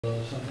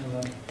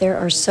There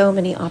are so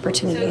many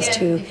opportunities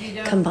to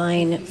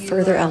combine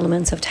further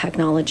elements of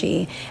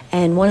technology,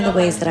 and one of the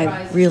ways that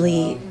I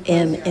really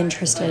am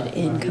interested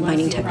in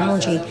combining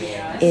technology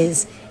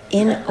is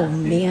in a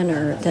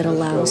manner that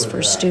allows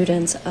for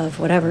students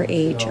of whatever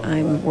age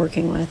I'm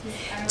working with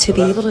to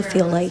be able to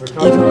feel like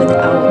even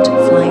without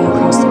flying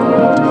across the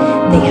world,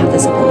 they have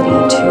this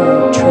ability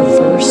to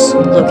traverse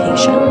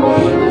location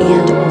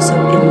and also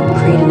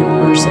create an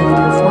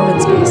immersive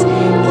performance space.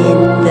 In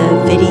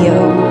the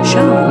video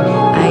shown,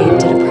 I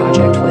did a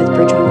project with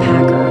Bridgman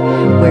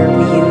Packer where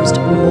we used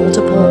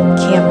multiple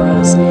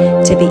cameras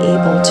to be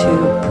able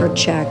to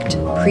project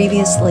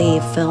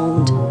previously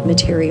filmed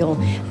material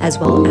as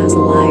well as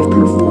live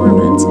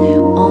performance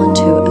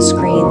onto a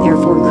screen,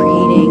 therefore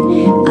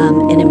creating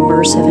an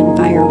immersive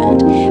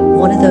environment.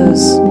 One of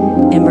those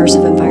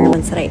immersive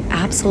environments that I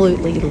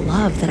absolutely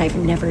love that I've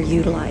never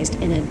utilized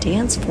in a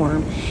dance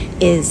form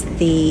is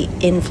the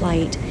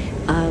in-flight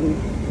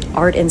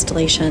art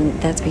installation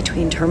that's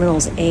between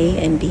terminals A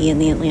and B in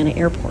the Atlanta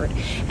airport.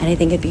 And I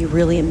think it'd be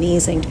really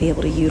amazing to be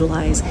able to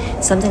utilize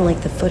something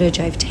like the footage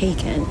I've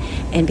taken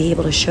and be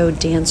able to show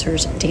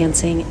dancers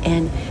dancing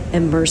and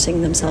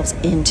immersing themselves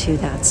into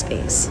that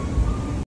space.